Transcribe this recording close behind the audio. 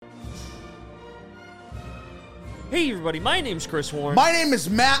Hey everybody, my name's Chris Warren. My name is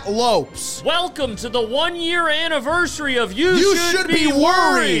Matt Lopes. Welcome to the 1 year anniversary of You Should Be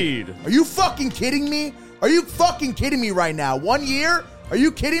Worried. Are you fucking kidding me? Are you fucking kidding me right now? 1 year? Are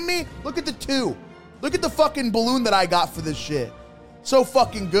you kidding me? Look at the two. Look at the fucking balloon that I got for this shit. So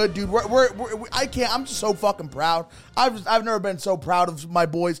fucking good, dude. I can't. I'm just so fucking proud. I've never been so proud of my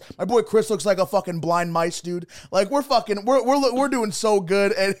boys. My boy Chris looks like a fucking blind mice, dude. Like we're doing so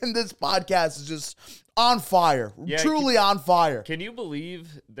good, and this podcast is just on fire. Yeah, truly on fire. Can you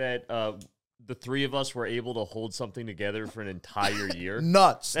believe that the three of us were able to hold something together for an entire year?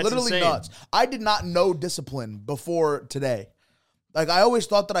 Nuts. That's Literally insane. nuts. I did not know discipline before today. Like I always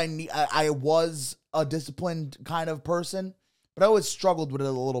thought that I was a disciplined kind of person. But I always struggled with it a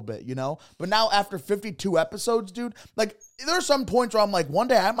little bit, you know? But now after 52 episodes, dude, like there are some points where I'm like, one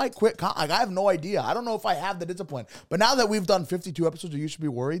day I might quit. Like I have no idea. I don't know if I have the discipline. But now that we've done 52 episodes of You Should Be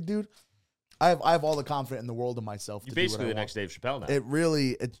Worried, dude, I have all the confidence in the world in myself. You're basically the next Dave Chappelle now.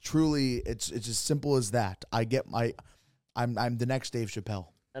 It's as simple as that. I'm the next Dave Chappelle.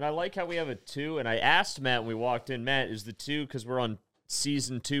 And I like how we have a 2. And I asked Matt when we walked in, Matt, is the 2 because we're on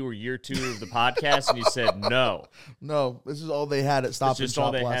season 2 or year 2 of the podcast? And you said no. No, this is all they had at Stop and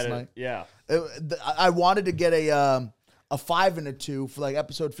Shop last night. Yeah. I wanted to get a 5 and a 2 for like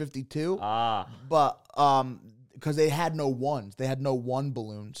episode 52. But because they had no ones. They had no 1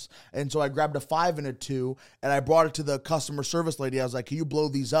 balloons. And so I grabbed a 5 and a 2 and I brought it to the customer service lady. I was like, can you blow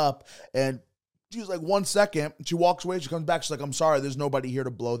these up? And she was like, 1 second. She walks away. She comes back. She's like, I'm sorry. There's nobody here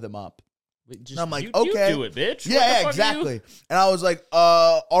to blow them up. Just, and I'm like, okay. You do it, bitch. Yeah, exactly. And I was like,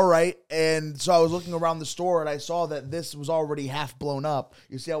 all right. And so I was looking around the store and I saw that this was already half blown up.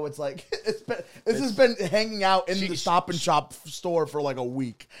 You see how it's like, this has been hanging out in the Stop and Shop store for like a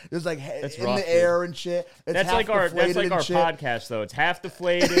week. It's like in rough, the air and shit. It's that's like our podcast though. It's half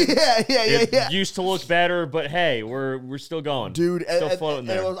deflated. Yeah. It used to look better, but hey, we're still going, dude. Still floating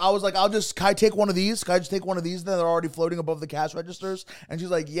there. I was like, can I take one of these? Can I just take one of these? Then they're already floating above the cash registers. And she's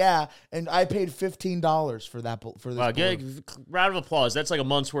like, yeah. And I paid $15 for that for this. Wow, round of applause. That's like a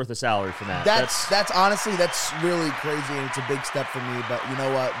month's worth of salary for Matt. That's honestly really crazy, and it's a big step for me. But you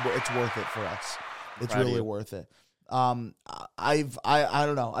know what? It's worth it for us. It's really worth it. I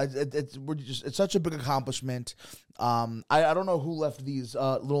don't know. It's such a big accomplishment. I don't know who left these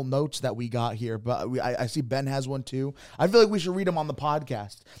little notes that we got here, but I see Ben has one too. I feel like we should read them on the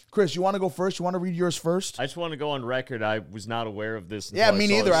podcast. Chris, you want to go first? You want to read yours first? I just want to go on record. I was not aware of this. Yeah, me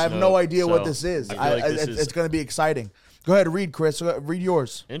neither. I have no idea what this is. It's going to be exciting. Go ahead, read, Chris. Read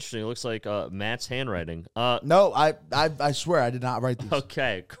yours. Interesting. It looks like Matt's handwriting. No, I swear I did not write these.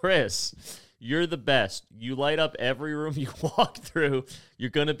 Okay, Chris. You're the best. You light up every room you walk through. You're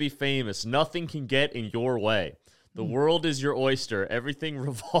going to be famous. Nothing can get in your way. The world is your oyster. Everything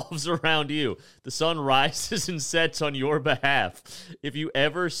revolves around you. The sun rises and sets on your behalf. If you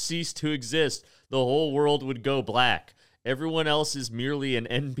ever cease to exist, the whole world would go black. Everyone else is merely an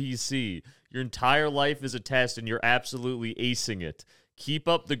NPC. Your entire life is a test, and you're absolutely acing it. Keep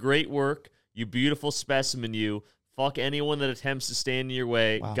up the great work, you beautiful specimen, you. Fuck anyone that attempts to stand in your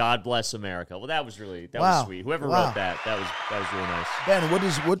way. Wow. God bless America. Well, that was sweet. Whoever wrote that was really nice. Ben,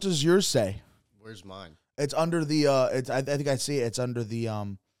 what does yours say? Where's mine? It's under the I think I see it. It's under the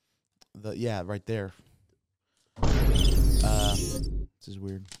right there. This is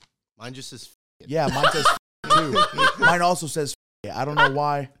weird. Mine just says yeah, mine says too. Mine also says I don't know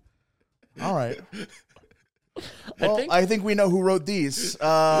why. All right. Well, I think we know who wrote these.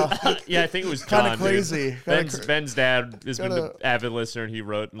 Yeah, I think it was John. Kind of crazy. Ben's dad has been an avid listener, and he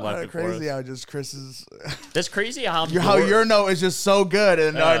wrote and left it for us. Crazy how just Chris's. That's crazy how your note is just so good,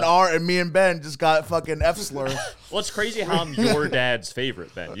 and me and Ben just got fucking F slur. Well, it's crazy how I'm your dad's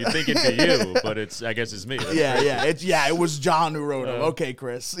favorite, Ben. You'd think it'd be you, but I guess it's me. That's crazy. It was John who wrote them. Okay,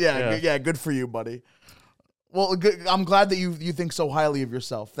 Chris. Yeah, good for you, buddy. Well, I'm glad that you think so highly of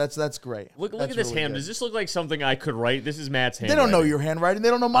yourself. That's great. Look at this hand. Does this look like something I could write? This is Matt's handwriting. They don't know your handwriting. They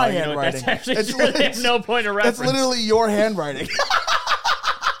don't know my handwriting. That's actually true. They have no point of reference. That's literally your handwriting.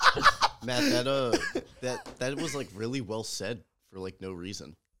 Matt, that was like really well said for like no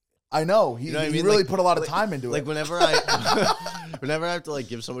reason. I know. He really put a lot of time into it. Like whenever I have to like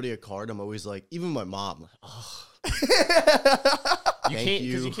give somebody a card, I'm always like, even my mom.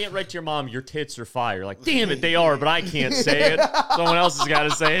 You can't write to your mom, your tits are fire. Like, damn it, they are, but I can't say it. Someone else has got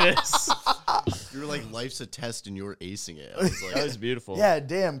to say this. You're like, life's a test and you're acing it. I was like, that was beautiful. Yeah,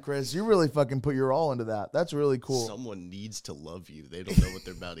 damn, Chris. You really fucking put your all into that. That's really cool. Someone needs to love you. They don't know what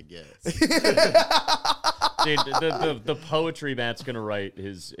they're about to get. Dude, the poetry Matt's gonna write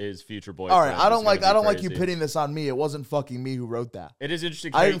his future boyfriend. All right, I don't like you crazy. pitting this on me. It wasn't fucking me who wrote that. It is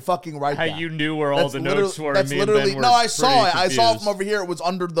interesting. I didn't fucking write how that. you knew where all the notes were. That's Me and literally Ben were no. I saw it. pretty I saw it confused. from over here. It was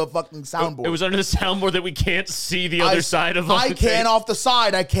under the fucking soundboard. It was under the soundboard that we can't see the other side of. I can off the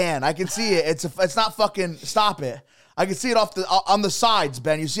side. I can see it. It's not fucking. Stop it. I can see it on the sides,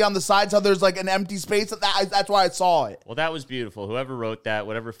 Ben. You see on the sides how there's like an empty space. That's why I saw it. Well, that was beautiful. Whoever wrote that,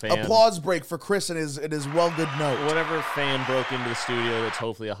 whatever fan. Applause break for Chris and his well good note. Whatever fan broke into the studio, that's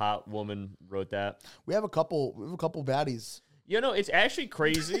hopefully a hot woman wrote that. We have a couple baddies. You know, it's actually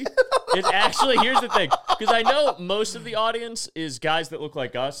crazy. It's actually, here's the thing, because I know most of the audience is guys that look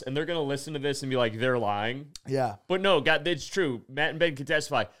like us, and they're gonna listen to this and be like, they're lying. Yeah, but no, God, it's true. Matt and Ben can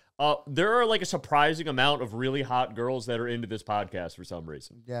testify. There are like a surprising amount of really hot girls that are into this podcast for some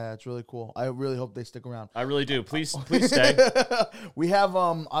reason. Yeah, it's really cool. I really hope they stick around. I really do. Please stay. We have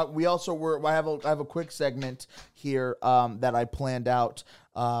I have a quick segment here that I planned out.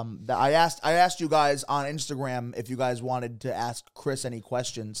 That I asked you guys on Instagram if you guys wanted to ask Chris any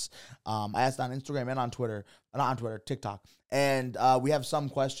questions. I asked on Instagram and on Twitter, not on Twitter, TikTok. And we have some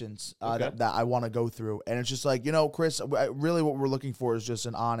questions that I want to go through. And it's just like, Chris, really what we're looking for is just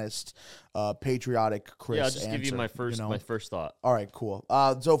an honest, patriotic Chris Yeah, I'll just answer, give you my first thought. All right, cool.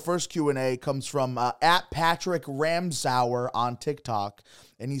 So first Q&A comes from at Patrick Ramsauer on TikTok.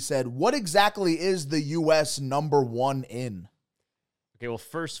 And he said, what exactly is the U.S. #1 in? Okay, well,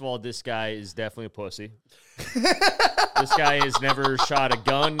 first of all, this guy is definitely a pussy. This guy has never shot a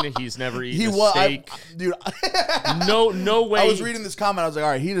gun. He's never eaten a steak. Dude, no way. I was reading this comment. I was like,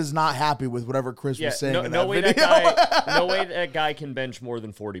 all right, he is not happy with whatever Chris was saying in that video. No way that guy can bench more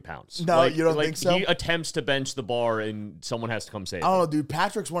than 40 pounds. No, you don't think so? He attempts to bench the bar, and someone has to come save him. I don't know, dude.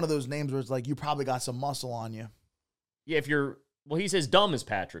 Patrick's one of those names where it's like, you probably got some muscle on you. Yeah, well, he's as dumb as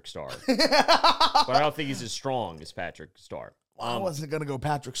Patrick Star. But I don't think he's as strong as Patrick Star. I wasn't going to go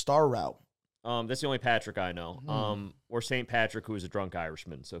Patrick Star route. That's the only Patrick I know. Or St. Patrick, who is a drunk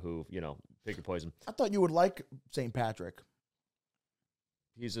Irishman. So pick your poison. I thought you would like St. Patrick.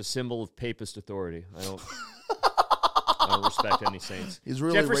 He's a symbol of papist authority. I don't respect any saints. He's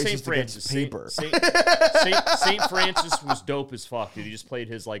really Except for racist St. Francis. paper. Saint Francis was dope as fuck, dude. He just played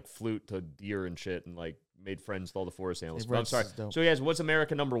his flute to deer and shit, and made friends with all the forest animals. But I'm sorry. So, guys, what's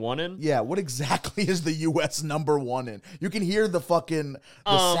America #1 in? Yeah, what exactly is the U.S. #1 in? You can hear the fucking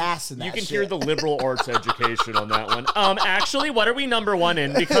sass in that. You can shit. hear the liberal arts education on that one. Actually, what are we #1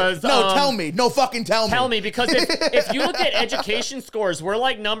 in? Because no, tell me. No, fucking tell me. Tell me, because if you look at education scores, we're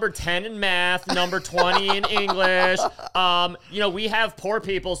like number 10 in math, number 20 in English. We have poor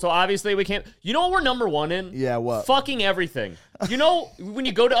people, so obviously we can't. You know what we're #1 in? Yeah, what? Fucking everything. When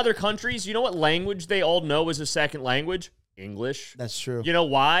you go to other countries, you know what language they all know as a second language? English. That's true. You know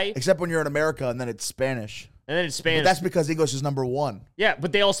why? Except when you're in America and then it's Spanish. And then it's Spanish. But that's because English is #1. Yeah,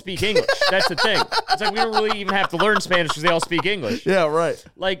 but they all speak English. That's the thing. It's like we don't really even have to learn Spanish because they all speak English. Yeah, right.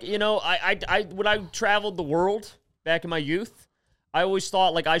 I when I traveled the world back in my youth, I always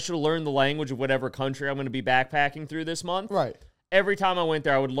thought I should have learned the language of whatever country I'm going to be backpacking through this month. Right. Every time I went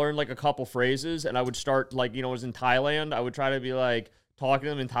there, I would learn a couple phrases, and I would start I was in Thailand. I would try to be talking to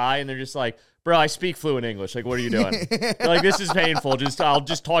them in Thai, and they're just like, bro, I speak fluent English. What are you doing? This is painful. I'll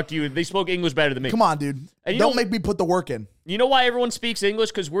just talk to you. They spoke English better than me. Come on, dude. And don't make me put the work in. You know why everyone speaks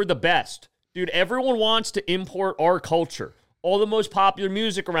English? Because we're the best. Dude, everyone wants to import our culture. All the most popular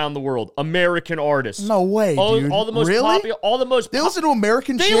music around the world, American artists. No way, dude. All the most popular. They listen to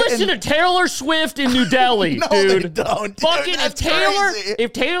American shit. They listen to Taylor Swift in New Delhi, no, dude. They don't. Fucking Dude,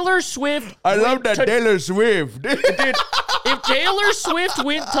 if Taylor Swift. I love that Taylor Swift, dude. If Taylor Swift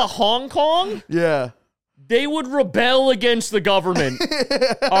went to Hong Kong, yeah, they would rebel against the government.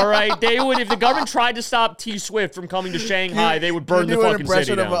 All right, they would. If the government tried to stop T Swift from coming to Shanghai, they would burn the fucking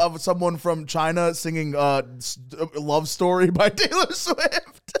city down. Of someone from China singing "Love Story" by Taylor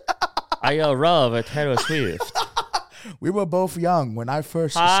Swift. I love Taylor Swift. We were both young when I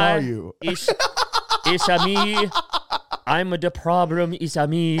first saw you. It's me. I'm the problem. It's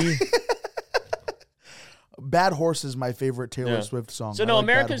me. Bad Horse is my favorite Taylor Swift song. So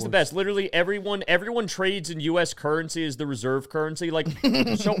America's the best. Literally everyone trades in U.S. currency as the reserve currency.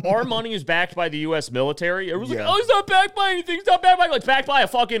 So our money is backed by the U.S. military. Everyone's like, oh, it's not backed by anything. It's not backed by. It's backed by a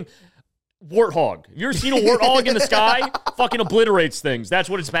fucking warthog. Have you ever seen a warthog in the sky? Fucking obliterates things. That's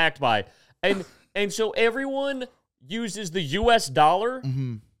what it's backed by. And so everyone uses the U.S. dollar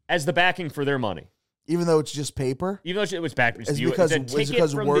as the backing for their money. Even though it's just paper? Even though it was backed. It's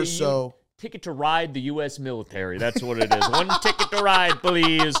because we're so... Ticket to ride the U.S. military. That's what it is. One ticket to ride,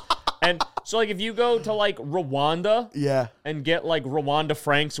 please. And so, like, if you go to, like, Rwanda Yeah. and get, like, Rwanda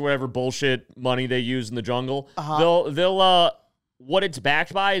francs or whatever bullshit money they use in the jungle, they'll what it's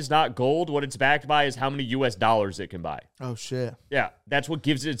backed by is not gold. What it's backed by is how many US dollars it can buy. Oh, shit. Yeah, that's what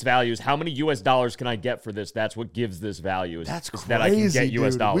gives it its value. Is how many US dollars can I get for this? That's what gives this value. That's crazy, that I can get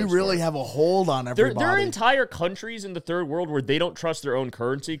US dude. dollars. We really have a hold on everybody. There are entire countries in the third world where they don't trust their own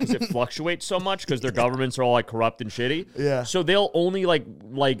currency because it fluctuates so much because their governments are all like corrupt and shitty. Yeah. So they'll only like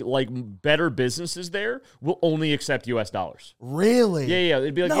better businesses there will only accept US dollars. Really? Yeah.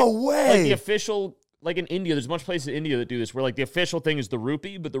 It'd be like No way. Like the official. Like in India, there's a bunch of places in India that do this where like the official thing is the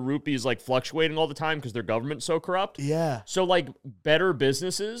rupee, but the rupee is like fluctuating all the time because their government's so corrupt. Yeah. So like better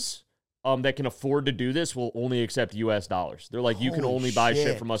businesses that can afford to do this will only accept US dollars. They're like, you can Holy only buy shit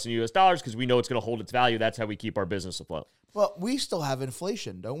shit. from us in US dollars because we know it's going to hold its value. That's how we keep our business afloat. But we still have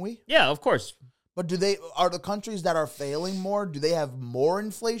inflation, don't we? Yeah, of course. But are the countries that are failing more, do they have more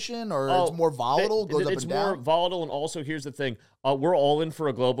inflation or it's more volatile, goes up it's and more down? volatile. And also, here's the thing. We're all in for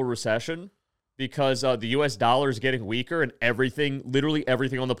a global recession. Because the U.S. dollar is getting weaker and literally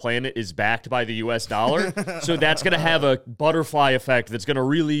everything on the planet is backed by the U.S. dollar. So that's going to have a butterfly effect that's going to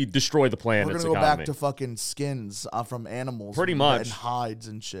really destroy the planet's We're going to go economy. back to fucking skins from animals. Pretty much. And hides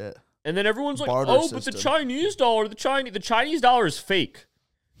and shit. And then everyone's like, Barter but system. the Chinese dollar, the Chinese dollar is fake.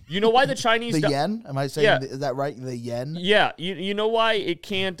 You know why the Chinese The yen? Am I saying, Yeah. is that right? The yen? Yeah, you know why it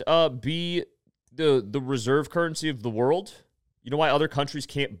can't be the reserve currency of the world? You know why other countries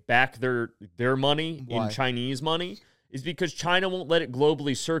can't back their money Why? in Chinese money? Is because China won't let it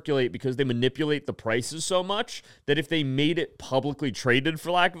globally circulate because they manipulate the prices so much that if they made it publicly traded, for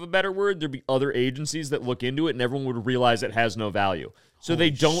lack of a better word, there'd be other agencies that look into it and everyone would realize it has no value. So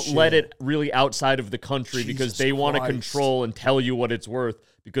they don't let it really outside of the country because Jesus they want to Christ. control and tell you what it's worth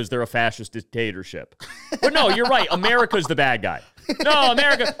because they're a fascist dictatorship. But no, you're right. America's the bad guy.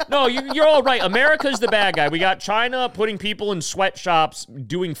 No, you're all right. America's the bad guy. We got China putting people in sweatshops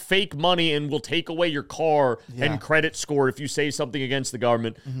doing fake money and will take away your car and credit score if you say something against the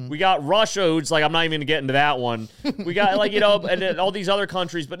government. We got Russia, who's like, I'm not even going to get into that one. We got and all these other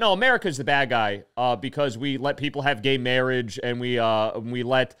countries. But no, America's the bad guy because we let people have gay marriage and we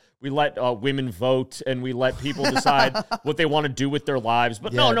let women vote and we let people decide what they want to do with their lives.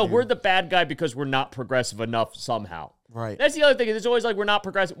 But no, dude. we're the bad guy because we're not progressive enough somehow. Right. That's the other thing. It's always like we're not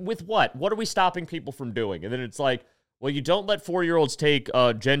progressive. With what? What are we stopping people from doing? And then it's like, well, you don't let 4-year-olds take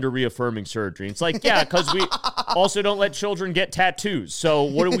gender reaffirming surgery. It's like, yeah, because we also don't let children get tattoos. So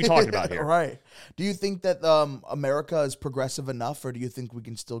what are we talking about here? Right. Do you think that America is progressive enough, or do you think we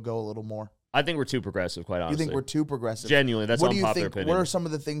can still go a little more? I think we're too progressive, quite honestly. You think we're too progressive? Genuinely, that's what do you unpopular think? opinion. What are some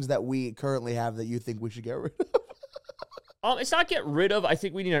of the things that we currently have that you think we should get rid of? It's not get rid of. I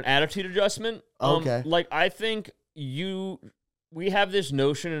think we need an attitude adjustment. Okay. Like, I think we have this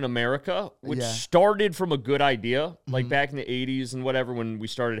notion in America, which Yeah. started from a good idea, like back in the 80s and whatever, when we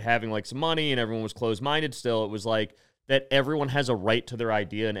started having like some money and everyone was closed-minded still. It was like that everyone has a right to their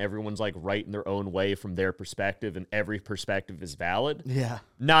idea and everyone's like right in their own way from their perspective and every perspective is valid. Yeah.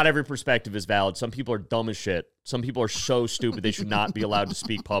 Not every perspective is valid. Some people are dumb as shit. Some people are so stupid they should not be allowed to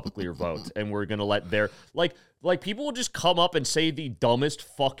speak publicly or vote. And we're going to let their... Like, people will just come up and say the dumbest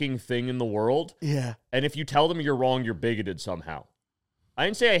fucking thing in the world. Yeah. And if you tell them you're wrong, you're bigoted somehow. I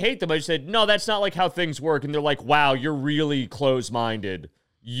didn't say I hate them. I just said, no, that's not like how things work. And they're like, wow, you're really closed-minded.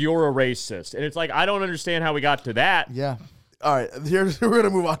 You're a racist. And it's like, I don't understand how we got to that. Yeah. All right. We're going to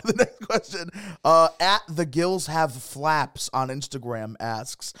move on to the next question. At the Gills Have Flaps on Instagram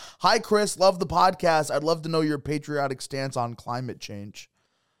asks, hi, Chris. Love the podcast. I'd love to know your patriotic stance on climate change.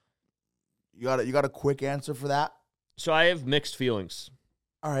 You got a quick answer for that? So I have mixed feelings.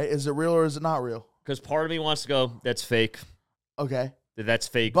 All right. Is it real or is it not real? Because part of me wants to go, that's fake. Okay. That's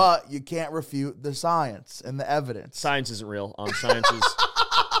fake. But you can't refute the science and the evidence. Science isn't real. Science is...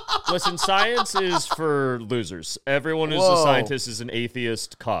 Listen, science is for losers. Everyone who's a scientist is an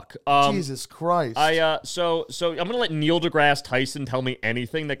atheist cuck. Jesus Christ. So I'm gonna let Neil deGrasse Tyson tell me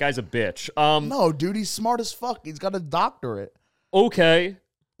anything. That guy's a bitch. No, dude, he's smart as fuck. He's got a doctorate. Okay.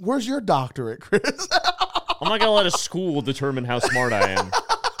 Where's your doctorate, Chris? I'm not gonna let a school determine how smart I am.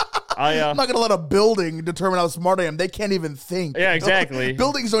 I'm not going to let a building determine how smart I am. They can't even think. Yeah, exactly.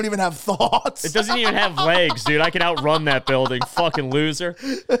 Buildings don't even have thoughts. It doesn't even have legs, dude. I can outrun that building. Fucking loser.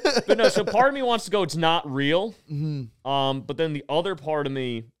 But no, so part of me wants to go, it's not real. Mm-hmm. But then the other part of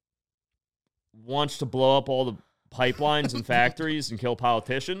me wants to blow up all the pipelines and factories and kill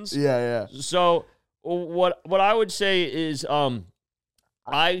politicians. Yeah. So what I would say is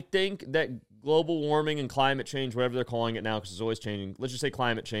I think that global warming and climate change, whatever they're calling it now, because it's always changing. Let's just say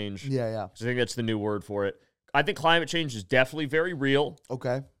climate change. Yeah. I think that's the new word for it. I think climate change is definitely very real.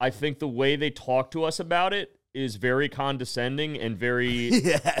 Okay. I think the way they talk to us about it is very condescending and very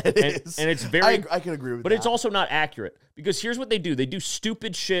Yeah, it is. And it's very I can agree with but that. it's also not accurate because here's what they do. They do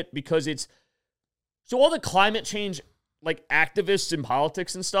stupid shit because it's so all the climate change like activists in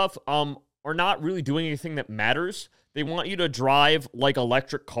politics and stuff are not really doing anything that matters. They want you to drive like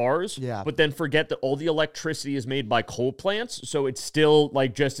electric cars, but then forget that all the electricity is made by coal plants, so it's still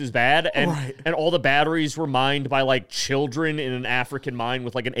like just as bad. And and all the batteries were mined by like children in an African mine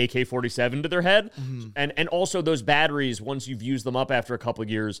with like an AK-47 to their head. And also those batteries, once you've used them up after a couple of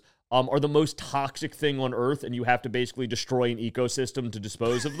years, are the most toxic thing on Earth, and you have to basically destroy an ecosystem to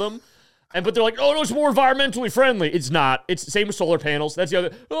dispose of them. But they're like, oh, no, it's more environmentally friendly. It's not. It's the same with solar panels. That's the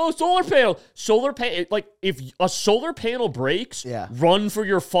other. Oh, solar panel. Like, if a solar panel breaks, run for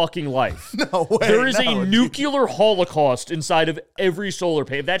your fucking life. No way. There is a nuclear holocaust inside of every solar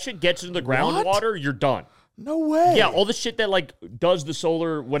panel. If that shit gets into the groundwater, you're done. No way. Yeah, all the shit that, like, does the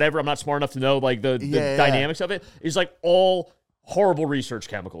solar whatever, I'm not smart enough to know, like, the dynamics of it, is, like, all horrible research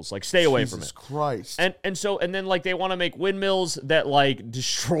chemicals. Like, stay away from it. Jesus Christ. And then like they want to make windmills that like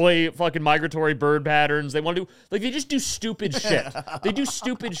destroy fucking migratory bird patterns. They want to do like they just do stupid shit. They do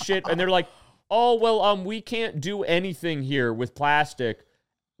stupid shit and they're like, "Oh, well, we can't do anything here with plastic."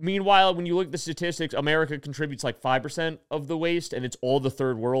 Meanwhile, when you look at the statistics, America contributes like 5% of the waste and it's all the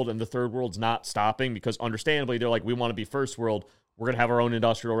third world, and the third world's not stopping because understandably they're like, "We want to be first world. We're going to have our own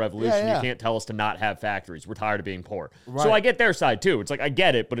industrial revolution. You can't tell us to not have factories. We're tired of being poor." So I get their side too. It's like, I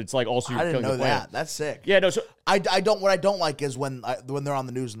get it, but it's like also you're I didn't killing know the planet. that. That's sick. Yeah, no, so I don't. What I don't like is when they're on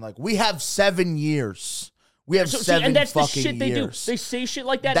the news and like, we have 7 years. We have 7 and that's the fucking shit they years. do. They say shit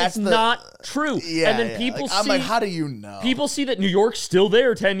like that. That's it's not true. Yeah, and then people like, I'm see. like, how do you know? People see that New York's still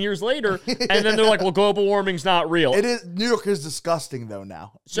there 10 years later, and then they're like, well, global warming's not real. It is. New York is disgusting though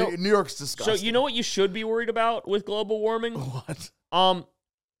now. So New York's disgusting. So you know what you should be worried about with global warming? What?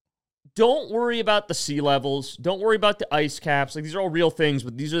 Don't worry about the sea levels. Don't worry about the ice caps. Like, these are all real things,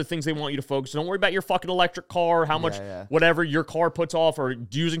 but these are the things they want you to focus on. Don't worry about your fucking electric car, how much whatever your car puts off, or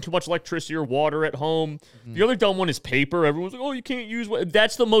using too much electricity or water at home. The other dumb one is paper. Everyone's like, oh, you can't use...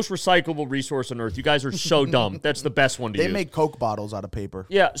 That's the most recyclable resource on Earth. You guys are so dumb. That's the best one to use. They make Coke bottles out of paper.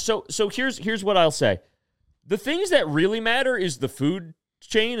 Yeah, so here's what I'll say. The things that really matter is the food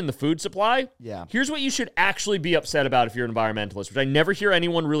chain and the food supply. Yeah. Here's what you should actually be upset about if you're an environmentalist, which I never hear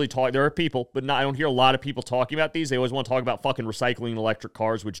anyone really talk. There are people, but I don't hear a lot of people talking about these. They always want to talk about fucking recycling electric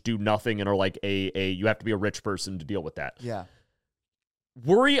cars, which do nothing and are like you have to be a rich person to deal with that. Yeah.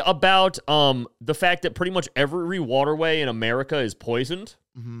 Worry about the fact that pretty much every waterway in America is poisoned.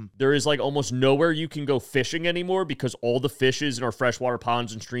 There is like almost nowhere you can go fishing anymore because all the fishes in our freshwater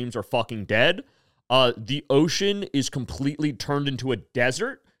ponds and streams are fucking dead. The ocean is completely turned into a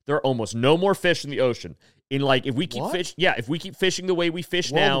desert. There are almost no more fish in the ocean. If we keep fishing the way we fish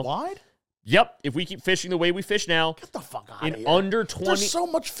now. Worldwide? Yep. If we keep fishing the way we fish now. Get the fuck out of here. Under 20. There's so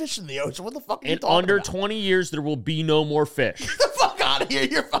much fish in the ocean. What the fuck are you talking under about? 20 years, there will be no more fish. Get the fuck out of here.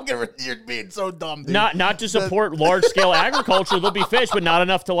 You're being so dumb, dude. Not to support large scale agriculture. There'll be fish, but not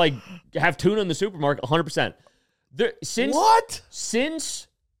enough to like have tuna in the supermarket. 100%. Since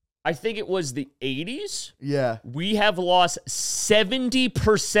I think it was the 80s. Yeah. We have lost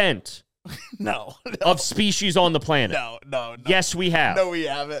 70% no. of species on the planet. No. Yes, we have. No, we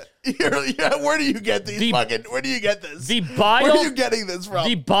haven't. Where do you get these where do you get this? Where are you getting this from?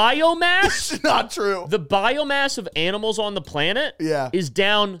 The biomass? It's not true. The biomass of animals on the planet is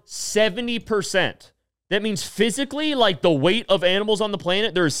down 70%. That means physically, like the weight of animals on the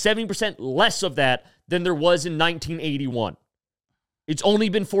planet, there is 70% less of that than there was in 1981. It's only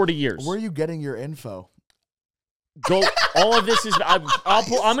been 40 years. Where are you getting your info? All of this is. I'm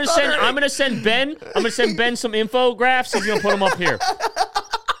gonna send Ben some infographics. He's gonna put them up here.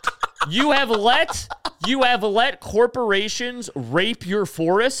 You have let corporations rape your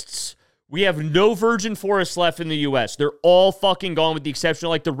forests. We have no virgin forests left in the U.S. They're all fucking gone, with the exception of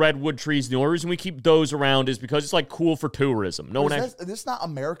like the redwood trees. The only reason we keep those around is because it's like cool for tourism. Is this not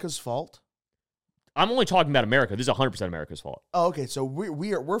America's fault? I'm only talking about America. This is 100% America's fault. Oh, okay. So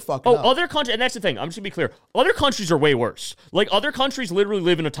we're fucking up. Other countries, and that's the thing. I'm just going to be clear. Other countries are way worse. Like, other countries literally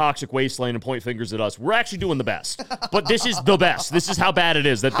live in a toxic wasteland and point fingers at us. We're actually doing the best. But this is the best. This is how bad it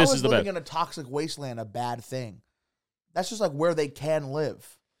is. This is the best. Living in a toxic wasteland a bad thing? That's just like where they can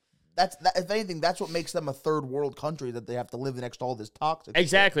live. If anything, that's what makes them a third world country, that they have to live next to all this toxic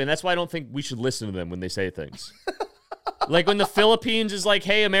Exactly, shit. and that's why I don't think we should listen to them when they say things. Like when the Philippines is like,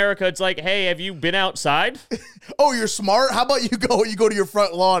 hey, America, it's like, hey, have you been outside? Oh, you're smart? How about you go to your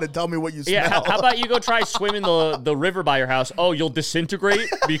front lawn and tell me what you smell? Yeah, how about you go try swimming the river by your house? Oh, you'll disintegrate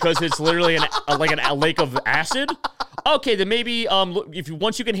because it's literally a lake of acid? Okay, then maybe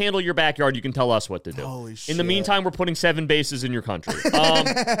once you can handle your backyard, you can tell us what to do. Holy shit. In the meantime, we're putting 7 bases in your country.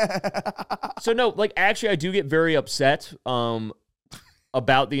 So no, like actually I do get very upset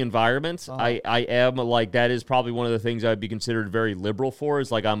about the environment. I am like, that is probably one of the things I'd be considered very liberal for,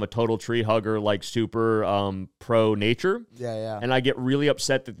 is like I'm a total tree hugger, like super pro nature. Yeah. And I get really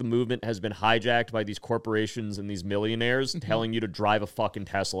upset that the movement has been hijacked by these corporations and these millionaires telling you to drive a fucking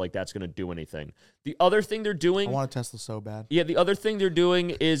Tesla like that's going to do anything. The other thing they're doing... I want a Tesla so bad. Yeah, the other thing they're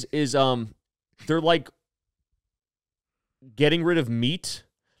doing is they're like getting rid of meat.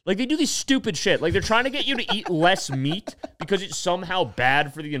 Like, they do these stupid shit. Like, they're trying to get you to eat less meat because it's somehow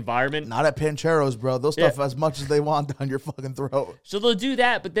bad for the environment. Not at Pancheros, bro. They'll stuff as much as they want down your fucking throat. So they'll do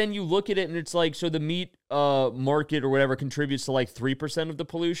that, but then you look at it and it's like, so the meat market or whatever contributes to like 3% of the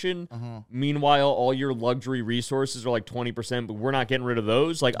pollution. Meanwhile, all your luxury resources are like 20%, but we're not getting rid of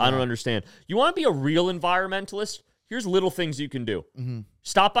those. Like, I don't understand. You want to be a real environmentalist? Here's little things you can do.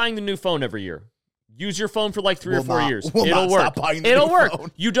 Stop buying the new phone every year. Use your phone for like 3 or 4 years. It'll work. It'll work.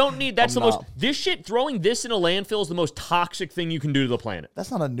 Phone. You don't need, that's this shit, throwing this in a landfill is the most toxic thing you can do to the planet. That's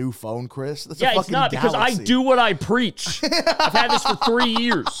not a new phone, Chris. That's a fucking it's not, Galaxy. because I do what I preach. I've had this for 3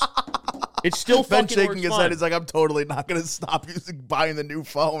 years. It's still Ben fucking shaking his head. He's like, I'm totally not going to stop buying the new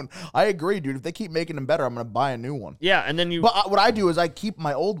phone. I agree, dude. If they keep making them better, I'm going to buy a new one. Yeah, and then you... But what I do is I keep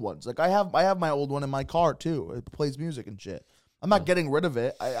my old ones. Like, I have my old one in my car, too. It plays music and shit. I'm not getting rid of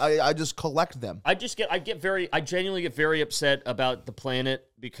it. I just collect them. I genuinely get very upset about the planet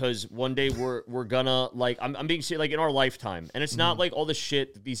because one day we're gonna, like, I'm being serious, like, in our lifetime. And it's not like all the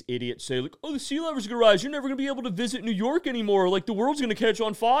shit that these idiots say, like, oh, the sea level's gonna rise. You're never gonna be able to visit New York anymore. Like, the world's gonna catch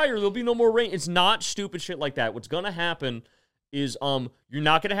on fire. There'll be no more rain. It's not stupid shit like that. What's gonna happen is you're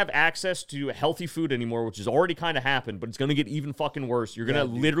not going to have access to healthy food anymore, which has already kind of happened, but it's going to get even fucking worse. You're going to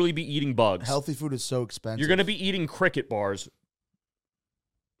literally be eating bugs. Healthy food is so expensive. You're going to be eating cricket bars.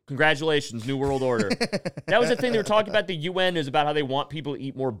 Congratulations, New World Order. That was the thing they were talking about. The UN is about how they want people to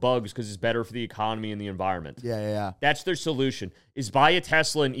eat more bugs because it's better for the economy and the environment. Yeah. That's their solution, is buy a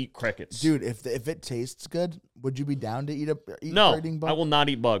Tesla and eat crickets. Dude, if it tastes good, would you be down to eat No, eating bugs? I will not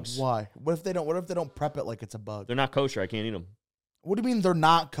eat bugs. Why? What if they don't prep it like it's a bug? They're not kosher. I can't eat them. What do you mean they're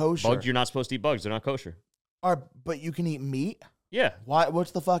not kosher? Bugs, you're not supposed to eat bugs. They're not kosher. But you can eat meat? Yeah. Why?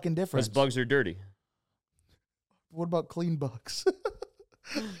 What's the fucking difference? Because bugs are dirty. What about clean bugs?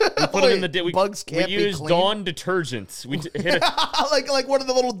 We put them in the bugs can't we be use clean? Dawn detergents. We hit like one of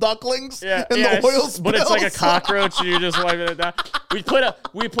the little ducklings. Yeah, in the oil spills. But it's like a cockroach, and you just wipe it down.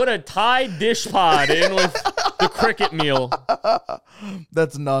 We put a Thai dish pod in with the cricket meal.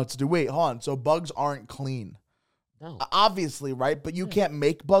 That's nuts, dude. Wait, hold on. So bugs aren't clean. No, obviously, right? But you can't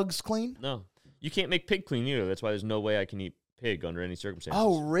make bugs clean. No, you can't make pig clean either. That's why there's no way I can eat pig under any circumstances.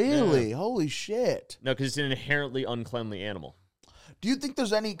 Oh, really? Yeah. Holy shit! No, because it's an inherently uncleanly animal. Do you think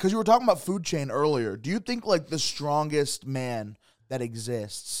there's any, because you were talking about food chain earlier, do you think like the strongest man that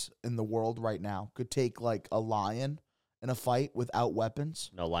exists in the world right now could take like a lion in a fight without weapons?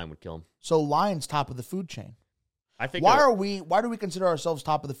 No, lion would kill him. So lion's top of the food chain. I think. Why do we consider ourselves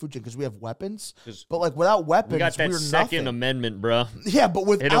top of the food chain? Because we have weapons? But like without weapons, we got that we're Second nothing. Amendment, bro. Yeah, but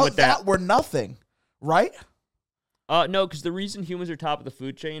without that, we're nothing, right? No, because the reason humans are top of the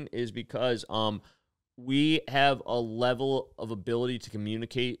food chain is because we have a level of ability to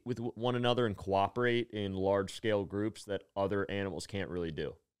communicate with one another and cooperate in large-scale groups that other animals can't really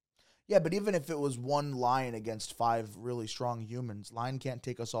do. Yeah, but even if it was one lion against 5 really strong humans, lion can't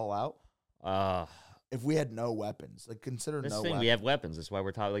take us all out? If we had no weapons, like consider this no thing, weapons. we have weapons. That's why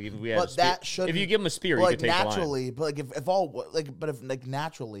we're talking. Like if we had, but that should. If you give them a spear, you like could take naturally. the lion. But like if all like, but if like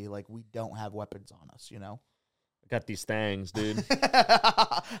naturally, like we don't have weapons on us, you know. I got these things, dude.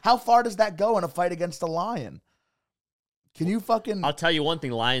 How far does that go in a fight against a lion? Can you fucking? I'll tell you one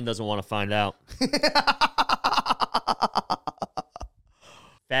thing. Lion doesn't want to find out.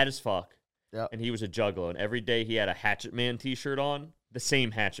 Fat as fuck. Yeah. And he was a juggalo, and every day he had a Hatchet Man t-shirt on. The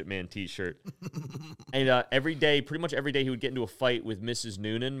same Hatchet Man t-shirt. And pretty much every day, he would get into a fight with Mrs.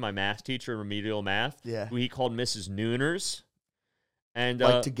 Noonan, my math teacher in remedial math, who he called Mrs. Nooners. And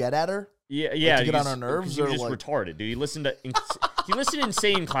like to get at her? Yeah. Like to get on her nerves? He was just retarded, dude. He listened to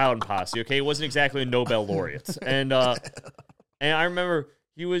Insane Clown Posse, okay? He wasn't exactly a Nobel laureate. And I remember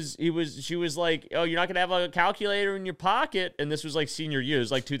she was like, oh, you're not going to have a calculator in your pocket. And this was like senior year. It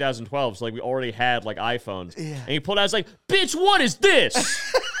was like 2012. So like we already had like iPhones. Yeah. And he pulled out, I was like, bitch, what is this?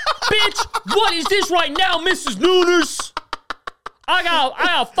 Bitch, what is this right now, Mrs. Nooners? I got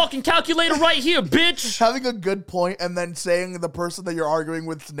a fucking calculator right here, bitch. Having a good point and then saying the person that you're arguing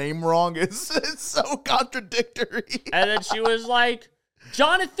with's name wrong is so contradictory. And then she was like,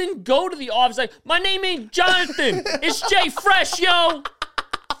 Jonathan, go to the office. Like, my name ain't Jonathan. It's Jay Fresh, yo.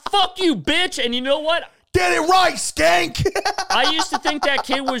 Fuck you, bitch. And you know what? Get it right, skank! I used to think that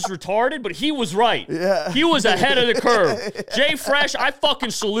kid was retarded, but he was right. Yeah. He was ahead of the curve. Jay Fresh, I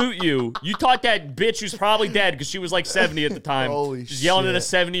fucking salute you. You taught that bitch who's probably dead because she was like 70 at the time. Holy just yelling at a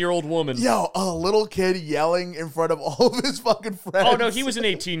shit. 70-year-old woman. Yo, a little kid yelling in front of all of his fucking friends. Oh, no, he was an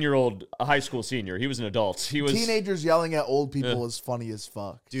 18-year-old high school senior. He was an adult. He was Teenagers yelling at old people is funny as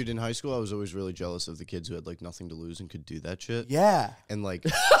fuck. Dude, in high school, I was always really jealous of the kids who had like nothing to lose and could do that shit. Yeah. And like,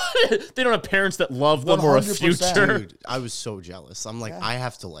 They don't have parents that love them or a 100%. future. dude, I was so jealous. I'm like, I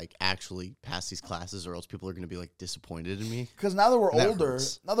have to like actually pass these classes, or else people are gonna be like disappointed in me. Because now that we're That older,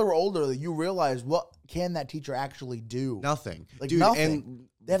 hurts. you realize what can that teacher actually do? Nothing, Like, dude. nothing. And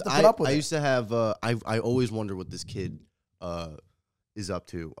They have to put up with I it. used to have. I always wonder what this kid is up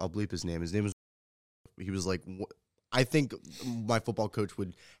to. I'll bleep his name. His name is. He was like. I think my football coach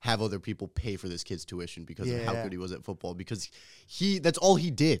would have other people pay for this kid's tuition because of how Yeah. good he was at football. Because that's all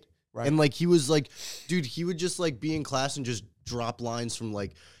he did. Right. And like he was like, dude, he would just like be in class and just drop lines from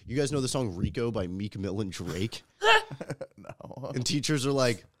like, you guys know the song Rico by Meek Mill and Drake? No. And teachers are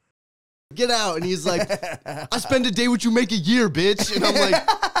like, get out. And he's like, I spend a day what you make a year, bitch. And I'm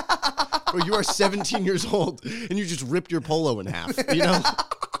like, bro, you are 17 years old and you just ripped your polo in half, you know?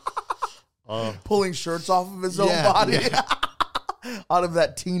 Pulling shirts off of his own Yeah, body yeah. out of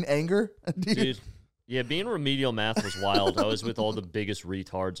that teen anger. Dude, yeah, being remedial math was wild. I was with all the biggest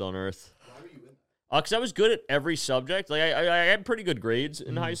retards on earth. Why were you in that? Because I was good at every subject. Like I had pretty good grades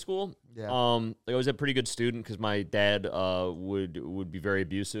in high school. Yeah. Like I was a pretty good student because my dad would be very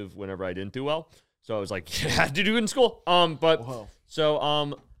abusive whenever I didn't do well. So I was like, yeah, I had to do good in school. And like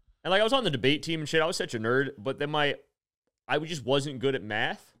I was on the debate team and shit. I was such a nerd, but then I just wasn't good at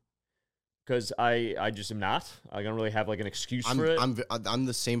math. Because I just am not. I don't really have like an excuse for it. I'm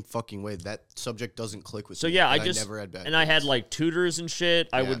the same fucking way. That subject doesn't click with So me. yeah, I and just never had bad and I had grades. like tutors and shit.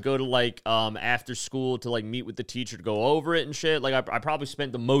 I Yeah. would go to like after school to like meet with the teacher to go over it and shit. Like I probably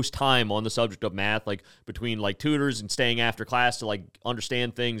spent the most time on the subject of math, like between like tutors and staying after class to like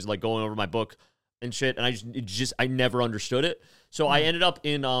understand things, like going over my book and shit. And I never understood it. So I ended up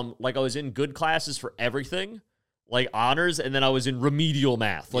in like I was in good classes for everything. Like honors, and then I was in remedial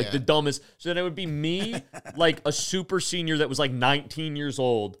math, like Yeah. the dumbest. So then it would be me, like a super senior that was like 19 years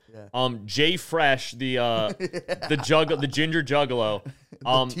old. Jay Fresh, the ginger juggalo.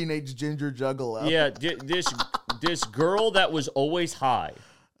 The teenage ginger juggalo. Yeah, this girl that was always high.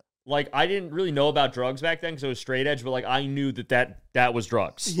 Like I didn't really know about drugs back then because I was straight edge, but like I knew that was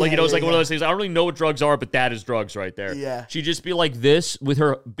drugs. Like it was like one of those things. I don't really know what drugs are, but that is drugs right there. Yeah. She'd just be like this with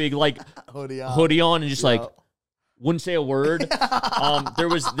her big like Hoodie on. hoodie on and just like. Wouldn't say a word. There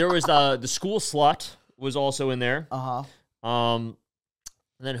was the school slut was also in there. And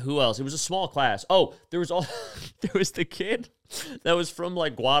then who else? It was a small class. Oh, there was the kid that was from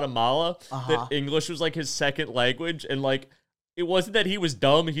like Guatemala. That English was like his second language, and like it wasn't that he was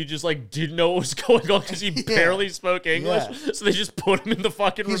dumb. He just like didn't know what was going on because he barely spoke English. Yeah. So they just put him in the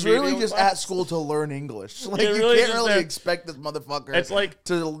fucking. He's remedial really just class. at school to learn English. Like Yeah, you really can't just really there. expect this motherfucker It's like-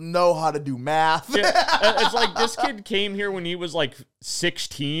 to know how to do math. Yeah, it's like this kid came here when he was like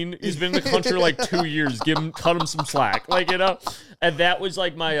 16. He's been in the country like 2 years. cut him some slack, like you know. And that was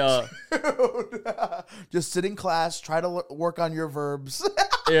like my Just sit in class, try to work on your verbs.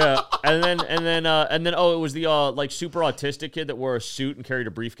 yeah. And then it was the like super autistic kid that wore a suit and carried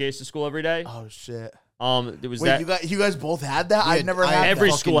a briefcase to school every day. Oh shit. There was Wait, that. you guys both had that? I Dude, never I had had that. Every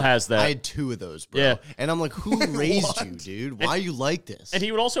fucking- school has that. I had 2 of those, bro. Yeah. And I'm like, who raised you, dude? Why are you like this? And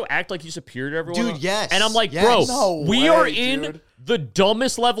he would also act like he's superior to everyone. Dude, yes. And I'm like, Yes. bro, No we way, are in dude. the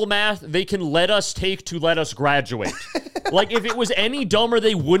dumbest level math they can let us take to let us graduate. Like, if it was any dumber,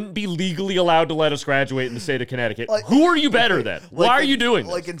 they wouldn't be legally allowed to let us graduate in the state of Connecticut. Like- Who are you better than? Why are you doing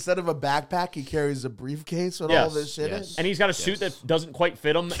this? Like instead of a backpack, he carries a briefcase with Yes. all this shit Yes. in. And he's got a suit that doesn't quite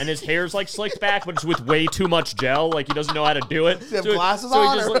fit him, and his hair's like slicked back, but it's with way too much gel. Like he doesn't know how to do it. he have glasses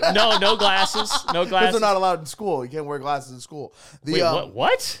on, or- no glasses, no Because glasses. they're not allowed in school. You can't wear glasses in school. The, Wait,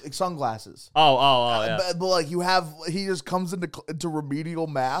 what? like sunglasses. Oh, yeah. But like he just comes into remedial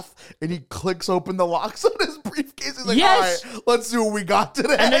math and he clicks open the locks on his briefcase. He's like, Yes. all right, let's see what we got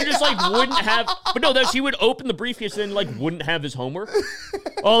today. And then just like wouldn't have, but no, he would open the briefcase and then like wouldn't have his homework.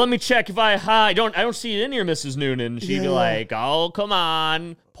 Oh, let me check if I don't see it in here, Mrs. Noonan. She'd be Yeah. like, oh, come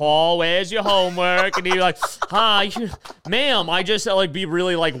on, Paul, where's your homework? And he'd be like, hi, ma'am. I just like be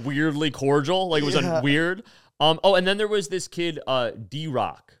really like weirdly cordial, like it was Yeah. weird. Oh, and then there was this kid,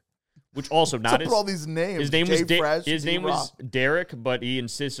 D-Rock, which also not all these names. His name was Fresh, his name was Derek, but he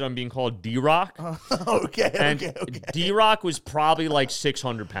insisted on being called D-Rock. Okay. D-Rock was probably like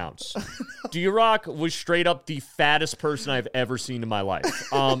 600 pounds. D-Rock was straight up the fattest person I've ever seen in my life.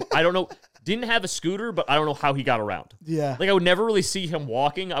 I don't know. Didn't have a scooter, but I don't know how he got around. Yeah. Like, I would never really see him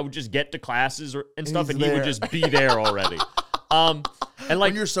walking. I would just get to classes and stuff, and he there. would just be there already. And like,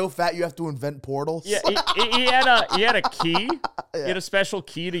 when you're so fat, you have to invent portals. yeah, he had a key. He had a special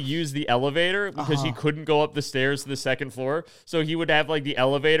key to use the elevator because he couldn't go up the stairs to the second floor. So he would have like the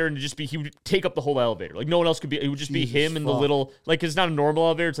elevator and he would take up the whole elevator. Like no one else could be. It would just be him and the little, like, it's not a normal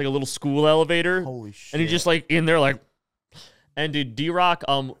elevator. It's like a little school elevator. Holy shit. And he just like in there like, and dude, D-Rock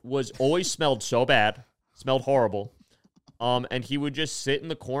was always smelled so bad, smelled horrible. And he would just sit in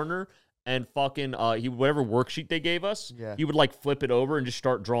the corner and fucking whatever worksheet they gave us, he would like flip it over and just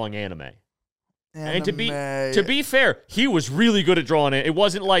start drawing anime. And to be fair, he was really good at drawing it. It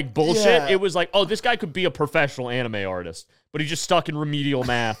wasn't like bullshit. Yeah. It was like, oh, this guy could be a professional anime artist, but he's just stuck in remedial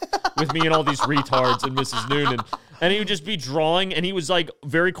math with me and all these retards and Mrs. Noonan. And he would just be drawing, and he was like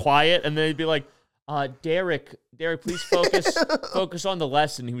very quiet, and then he'd be like, Derek, please focus on the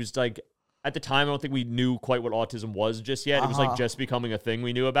lesson. He was like, at the time, I don't think we knew quite what autism was just yet. It was like just becoming a thing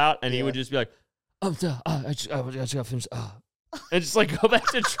we knew about, and he would just be like, I just got finished. And just like go back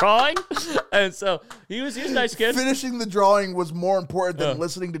to drawing. And so he was a nice kid. Finishing the drawing was more important than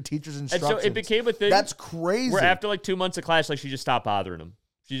listening to teachers' instructions. And so it became a thing. That's crazy. Where after like 2 months of class, like she just stopped bothering him.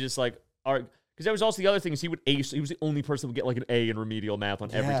 She just like, all right. Because that was also the other thing is he would ace. He was the only person who would get like an A in remedial math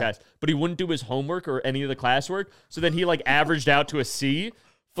on every test. But he wouldn't do his homework or any of the classwork. So then he like averaged out to a C.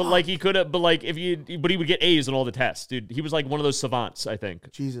 But like he could have, but like he would get A's on all the tests, dude. He was like one of those savants, I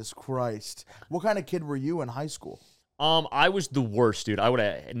think. Jesus Christ. What kind of kid were you in high school? I was the worst, dude. I would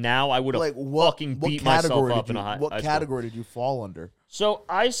have Like fucking beat myself up in a high school. What category did you fall under? So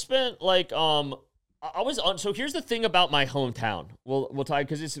I spent like I was on. So here's the thing about my hometown. We'll talk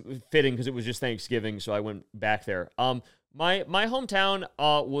because it's fitting because it was just Thanksgiving, so I went back there. My hometown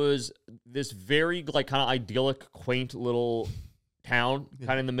was this very like kind of idyllic, quaint little town,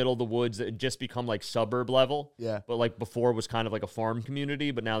 kind of in the middle of the woods that had just become like suburb level. Yeah. But like before it was kind of like a farm community,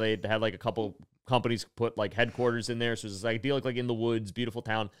 but now they had like a couple companies put like headquarters in there. So it was like idyllic, like in the woods, beautiful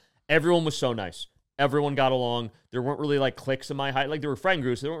town. Everyone was so nice. Everyone got along. There weren't really like cliques in my high, like there were friend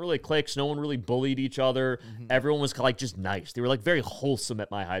groups. There weren't really cliques. No one really bullied each other. Everyone was like just nice. They were like very wholesome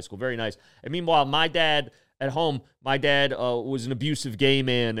at my high school. Very nice. And meanwhile, my dad was an abusive gay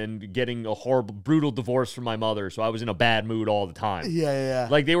man and getting a horrible, brutal divorce from my mother. So I was in a bad mood all the time. Yeah.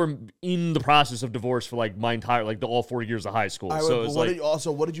 Like they were in the process of divorce for like my entire, like all 4 years of high school. So it was like,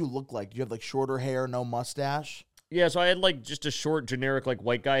 what did you look like? Did you have like shorter hair, no mustache? yeah, so I had like just a short, generic like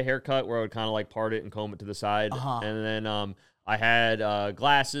white guy haircut where I would kind of like part it and comb it to the side. And then I had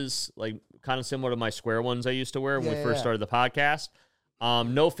glasses, like kind of similar to my square ones I used to wear when we first started the podcast.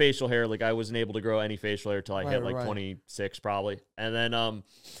 No facial hair. Like I wasn't able to grow any facial hair until I hit like 26 probably. And then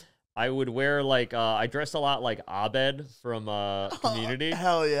I would wear like I dressed a lot like Abed from Community.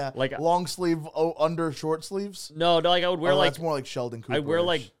 Hell yeah. Like long sleeve under short sleeves? No, like I would wear like that's more like Sheldon Cooper. I wear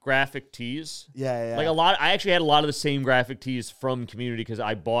like graphic tees. Yeah. Like I actually had a lot of the same graphic tees from Community because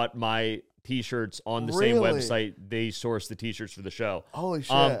I bought my t-shirts on the same website they sourced the t-shirts for the show. Holy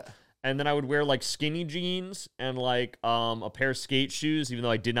shit. And then I would wear like skinny jeans and like a pair of skate shoes, even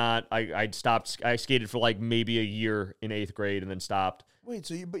though I did not. I stopped. I skated for like maybe a year in 8th grade and then stopped. Wait,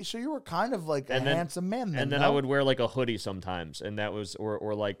 so you were kind of like handsome man then? And then I would wear like a hoodie sometimes, and that was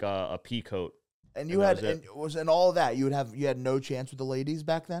or like a pea coat. And you had and all of that. You had no chance with the ladies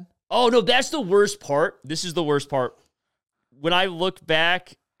back then? Oh no, that's the worst part. This is the worst part. When I look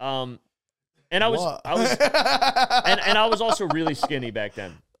back, and I was and I was also really skinny back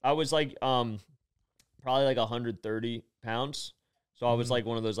then. I was like probably like 130 pounds. So I was like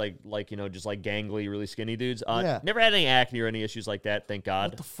one of those like just like gangly, really skinny dudes. Never had any acne or any issues like that, thank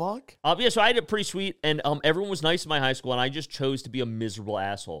God. What the fuck? Yeah, so I had it pretty sweet, and everyone was nice in my high school, and I just chose to be a miserable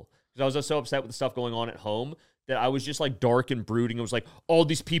asshole because I was just so upset with the stuff going on at home that I was just like dark and brooding. I was like, all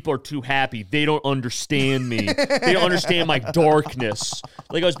these people are too happy. They don't understand me. They don't understand my darkness.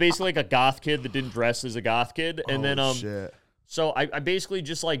 Like I was basically like a goth kid that didn't dress as a goth kid, and shit. So I basically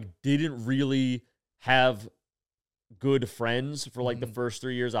just like didn't really have good friends for like the first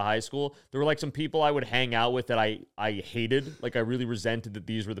 3 years of high school. There were like some people I would hang out with that I hated. Like I really resented that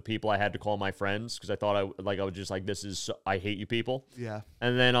these were the people I had to call my friends because I thought I was just like, I hate you people. Yeah.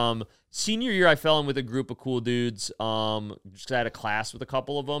 And then senior year I fell in with a group of cool dudes. Just 'cause I had a class with a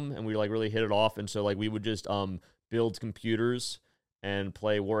couple of them and we like really hit it off. And so like we would just build computers and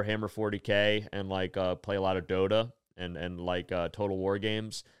play Warhammer 40K and like play a lot of Dota and like Total War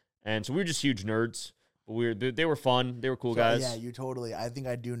games. And so we were just huge nerds. They were fun. They were cool guys. Yeah, you totally. I think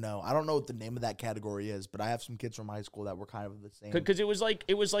I do know. I don't know what the name of that category is, but I have some kids from high school that were kind of the same. Because it was like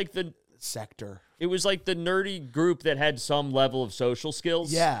the sector. It was like the nerdy group that had some level of social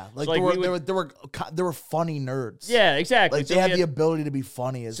skills. Yeah, like, so like there were funny nerds. Yeah, exactly. Like they had the ability to be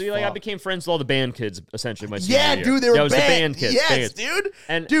funny as. So like I became friends with all the band kids essentially. My senior year. Dude, they were the band kids. Yes, dude.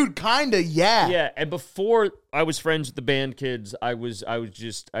 And dude, kinda, yeah. Yeah, and before I was friends with the band kids, I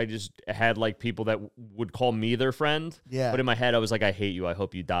just had like people that would call me their friend. Yeah. But in my head, I was like, I hate you. I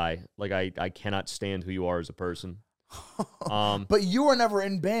hope you die. Like I cannot stand who you are as a person. But you were never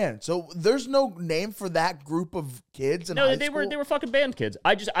in band, so there's no name for that group of kids. In high school? They were fucking band kids.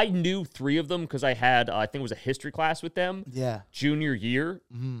 I knew 3 of them because I had I think it was a history class with them. Yeah, junior year,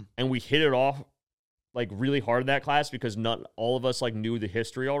 and we hit it off like really hard in that class because not all of us like knew the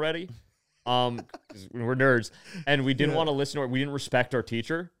history already. 'Cause we're nerds, and we didn't want to listen to her. We didn't respect our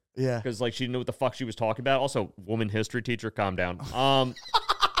teacher. Yeah, because like she didn't know what the fuck she was talking about. Also, woman history teacher, calm down.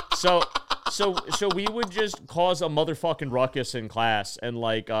 So we would just cause a motherfucking ruckus in class, and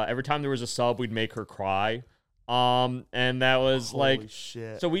like every time there was a sub, we'd make her cry. And that was holy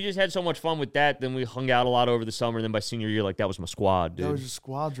shit. So we just had so much fun with that. Then we hung out a lot over the summer. And then by senior year, like that was my squad, dude. That was a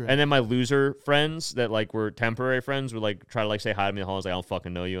squadron. And then my loser friends that like were temporary friends would like try to like say hi to me in the hall. I was like, I don't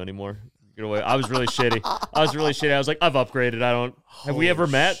fucking know you anymore. Get away. I was really shitty. I was like, I've upgraded. Have we ever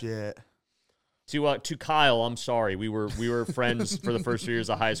met? Shit. To Kyle, I'm sorry. We were friends for the first 3 years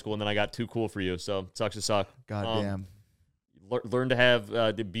of high school, and then I got too cool for you. So sucks to suck. Goddamn. Learn to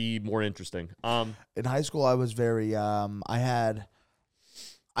have to be more interesting. In high school, I was very. I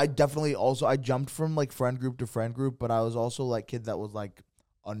definitely also I jumped from like friend group to friend group, but I was also like kid that was like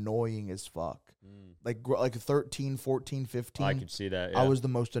annoying as fuck. Like 13, 14, 15. I could see that. Yeah. I was the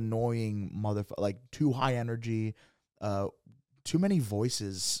most annoying motherfucker. Like too high energy. Too many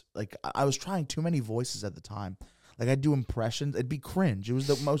voices. Like I was trying too many voices at the time. Like I'd do impressions. It'd be cringe. It was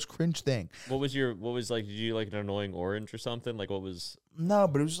the most cringe thing. What was like? Did you like an annoying orange or something? Like what was? No,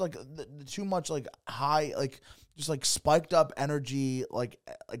 but it was just like too much like high, like just like spiked up energy. Like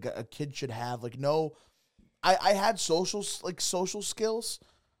a kid should have. Like no, I had social skills,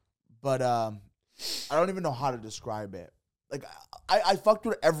 but I don't even know how to describe it. Like I fucked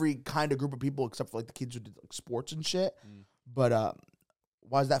with every kind of group of people except for like the kids who did like sports and shit. But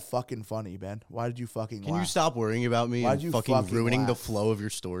why is that fucking funny, Ben? Why did you fucking Can laugh? you stop worrying about me Why'd and you fucking fucking ruining the laugh? flow of your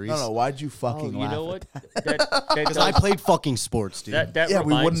stories? No, why'd you fucking laugh? You know what? Because I played fucking sports, dude. That we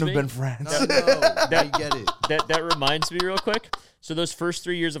reminds wouldn't have me- been friends. I get it. That reminds me real quick. So those first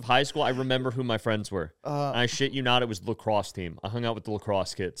 3 years of high school, I remember who my friends were. And I shit you not, it was the lacrosse team. I hung out with the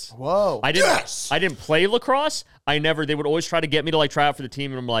lacrosse kids. Whoa. I didn't play lacrosse. They would always try to get me to like try out for the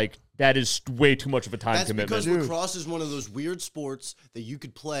team, and I'm like, that is way too much of a time That's commitment. because lacrosse is one of those weird sports that you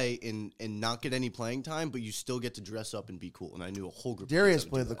could play and not get any playing time, but you still get to dress up and be cool. And I knew a whole group of Darius kids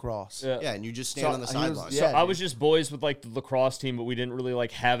that would played do that. lacrosse. Yeah, and you just stand on the sidelines. yeah. I was just boys with like the lacrosse team, but we didn't really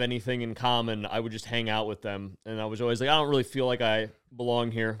like have anything in common. I would just hang out with them, and I was always like, I don't really feel like I belong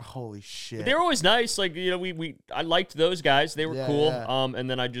here. Holy shit. They were always nice. Like, you know, I liked those guys. They were Yeah, cool. yeah. And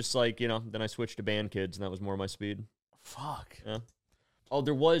then I just like, you know, then I switched to band kids, and that was more my speed. Fuck. Yeah. Oh,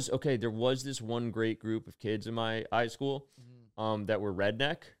 there was this one great group of kids in my high school that were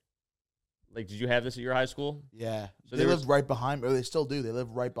redneck. Like, did you have this at your high school? Yeah. So they there lived right behind me, or they still do. They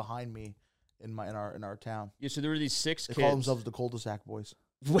live right behind me in our town. Yeah, so there were these 6 They kids. call themselves the cul-de-sac boys.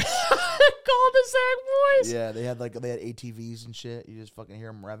 Cul-de-sac boys. Yeah, they had ATVs and shit. You just fucking hear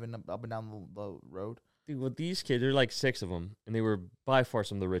them revving up and down the road. Dude, well, these kids, there were like 6 of them, and they were by far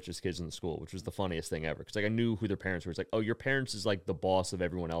some of the richest kids in the school, which was the funniest thing ever. Because like I knew who their parents were. It's like, oh, your parents is like the boss of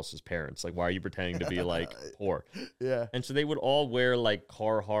everyone else's parents. Like, why are you pretending to be like poor? Yeah. And so they would all wear like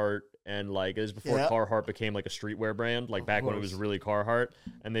Carhartt, and like it was before Yeah. Carhartt became like a streetwear brand, like back when it was really Carhartt.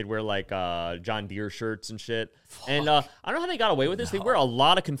 And they'd wear like John Deere shirts and shit. And I don't know how they got away with this. They wear a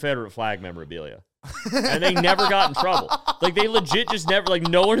lot of Confederate flag memorabilia. And they never got in trouble. Like they legit just never, like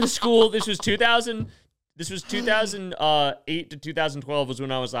no one in the school. This was 2008 to 2012 was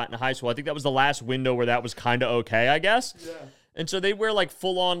when I was in high school. I think that was the last window where that was kind of okay, I guess. Yeah. And so they wear like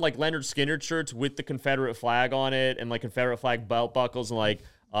full on like Leonard Skinner shirts with the Confederate flag on it, and like Confederate flag belt buckles, and like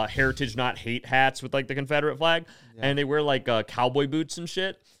heritage not hate hats with like the Confederate flag. Yeah. And they wear like cowboy boots and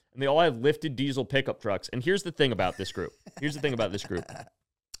shit. And they all have lifted diesel pickup trucks. And here's the thing about this group.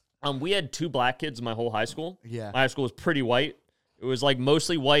 We had 2 black kids in my whole high school. Yeah. My high school was pretty white. It was like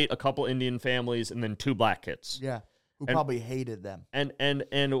mostly white, a couple Indian families, and then 2 black kids. Yeah. Who probably hated them. And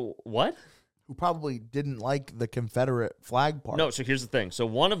what? who probably didn't like the Confederate flag part. No, so here's the thing. So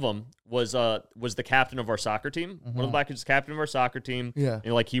one of them was the captain of our soccer team. One of the black kids was captain of our soccer team. Yeah.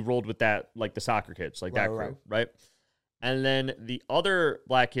 And like he rolled with that, like the soccer kids, like that crew, right? And then the other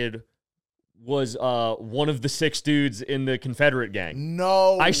black kid was one of the 6 dudes in the Confederate gang.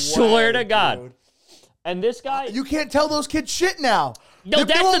 No, I swear to God. dude. And this guy, You can't tell those kids shit now. No, they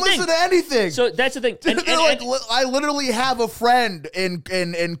that's won't the thing. listen to anything. so that's the thing. They're like, I literally have a friend in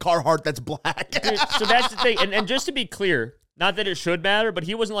Carhartt that's black. Dude, so that's the thing. And just to be clear, not that it should matter, but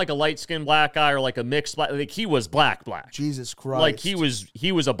he wasn't like a light-skinned black guy or like a mixed black. Like he was black. Jesus Christ. Like he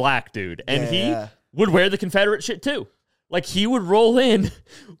was a black dude, and Yeah. he would wear the Confederate shit too. Like he would roll in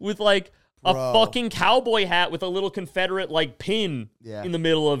with like a fucking cowboy hat with a little Confederate like pin in the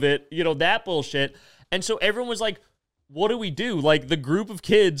middle of it. You know, that bullshit. And so everyone was like, what do we do? Like the group of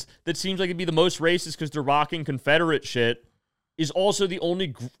kids that seems like it'd be the most racist because they're rocking Confederate shit is also the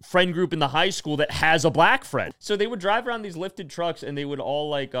only friend group in the high school that has a black friend. So they would drive around these lifted trucks and they would all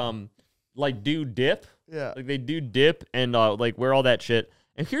like do dip. Yeah. Like they do dip and like wear all that shit.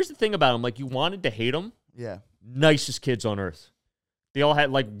 And here's the thing about them, like you wanted to hate them. Yeah. Nicest kids on earth. They all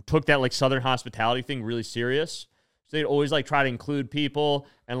had like took that like Southern hospitality thing really serious. So they'd always like try to include people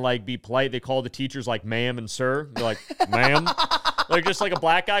and like be polite. They call the teachers like ma'am and sir. They're like, ma'am. Like just like a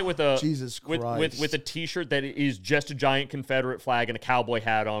black guy with a Jesus Christ. with a t-shirt that is just a giant Confederate flag and a cowboy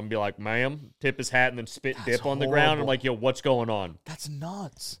hat on and be like, ma'am, tip his hat and then spit dip on the ground. And I'm like, yo, what's going on? That's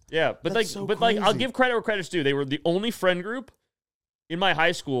nuts. Yeah. But That's like so like I'll crazy. give credit where credit's due. They were the only friend group in my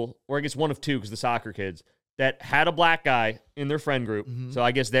high school, or I guess one of 2 because the soccer kids, that had a black guy in their friend group. So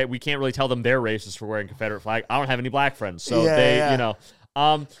I guess that we can't really tell them they're racist for wearing Confederate flag. I don't have any black friends, so you know.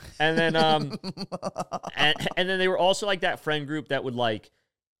 And then and then they were also like that friend group that would like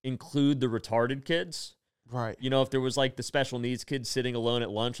include the retarded kids. Right. You know, if there was like the special needs kids sitting alone at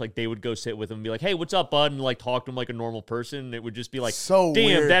lunch, like they would go sit with them and be like, "Hey, what's up, bud?" and like talk to them like a normal person. And it would just be like, So "Damn,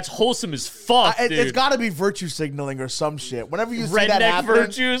 weird. that's wholesome as fuck, dude." It's got to be virtue signaling or some shit. Whenever you see Redneck that happen,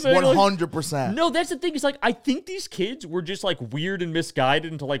 virtue signaling? 100%. No, that's the thing. Is like I think these kids were just like weird and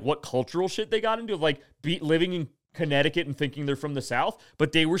misguided into like what cultural shit they got into, of like living in Connecticut and thinking they're from the South,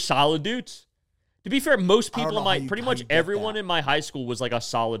 but they were solid dudes. To be fair, most people in my pretty much everyone in my high school was like a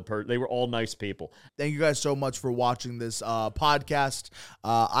solid person. They were all nice people. Thank you guys so much for watching this podcast.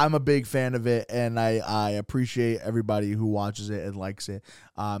 I'm a big fan of it, and I appreciate everybody who watches it and likes it.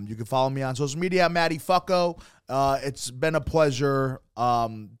 You can follow me on social media at Matty Fucko. It's been a pleasure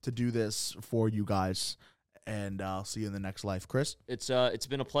to do this for you guys, and I'll see you in the next life. Chris? It's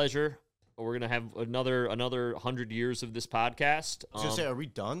been a pleasure. We're gonna have another 100 years of this podcast. I was gonna say, are we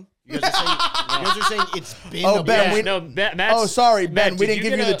done? You guys are saying it's been. Oh, Ben, yeah, no, Matt's, sorry, Ben. Matt, We did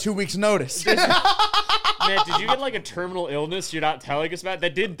didn't give you the 2 weeks notice. Matt, did you get like a terminal illness you're not telling us about?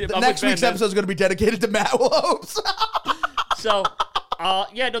 That did. The next week's episode is going to be dedicated to Matt Lopes. So,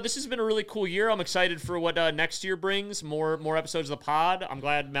 this has been a really cool year. I'm excited for what next year brings. More episodes of the pod. I'm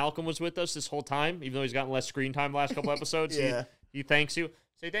glad Malcolm was with us this whole time, even though he's gotten less screen time the last couple episodes. Yeah. He thanks you.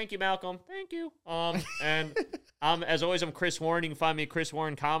 Say thank you, Malcolm. Thank you. And as always, I'm Chris Warren. You can find me at Chris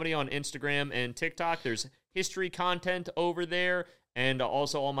Warren Comedy on Instagram and TikTok. There's history content over there, and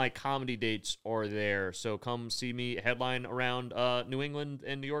also all my comedy dates are there. So come see me headline around New England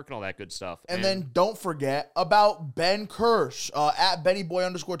and New York and all that good stuff. And then don't forget about Ben Kirsch at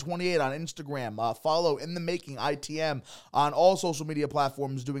BennyBoy_28 on Instagram. Follow In The Making ITM on all social media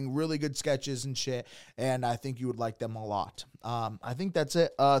platforms, doing really good sketches and shit. And I think you would like them a lot. I think that's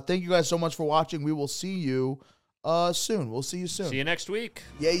it. Thank you guys so much for watching. We will see you soon. We'll see you soon. See you next week.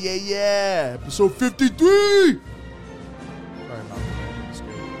 Yeah. Episode 53. Sorry, Mom.